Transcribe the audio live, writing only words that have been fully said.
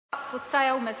for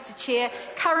sale, Mr Chair.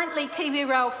 Currently, Kiwi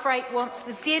Rail Freight wants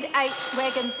the ZH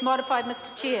wagons modified,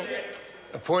 Mr Chair.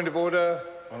 A point of order,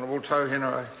 Honourable Tau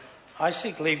Henare. I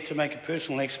seek leave to make a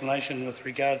personal explanation with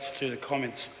regards to the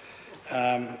comments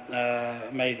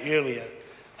made earlier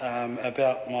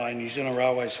about my New Zealand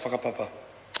Railways whakapapa.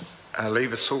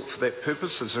 Leave is sought for that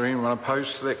purpose. Is there anyone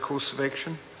opposed to that course of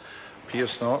action?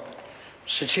 Appears not.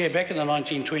 Mr Chair, back in the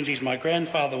 1920s, my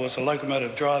grandfather was a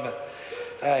locomotive driver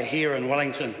here in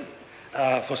Wellington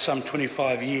for some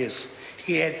 25 years.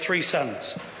 He had 3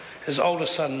 sons. His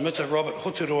oldest son, Mita Robert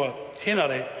Huturua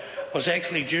Henare, was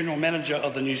actually General Manager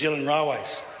of the New Zealand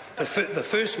Railways, the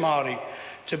first Māori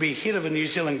to be head of a New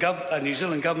Zealand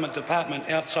government department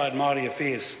outside Māori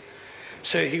affairs.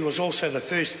 So he was also the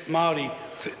first Māori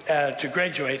to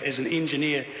graduate as an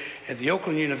engineer at the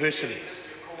Auckland University.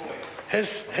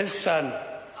 His son,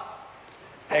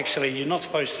 actually, you're not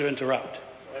supposed to interrupt.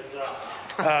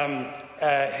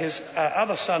 His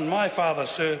other son, my father,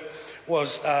 sir,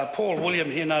 was Paul William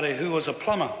Henare, who was a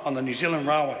plumber on the New Zealand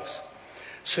Railways.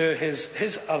 Sir,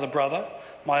 his other brother,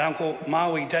 my uncle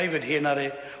Maui David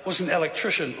Henare, was an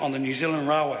electrician on the New Zealand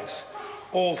Railways.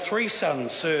 All 3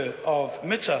 sons, sir, of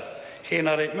Mita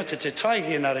Henare, Mita Te Tai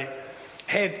Henare,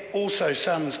 had also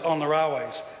sons on the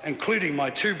railways, including my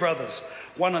 2 brothers,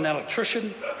 one an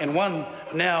electrician and one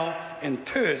now in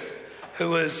Perth,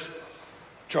 who is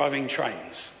driving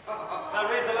trains.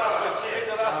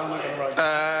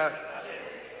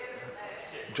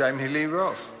 Jamie Lee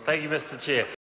Ross. Thank you, Mr Chair.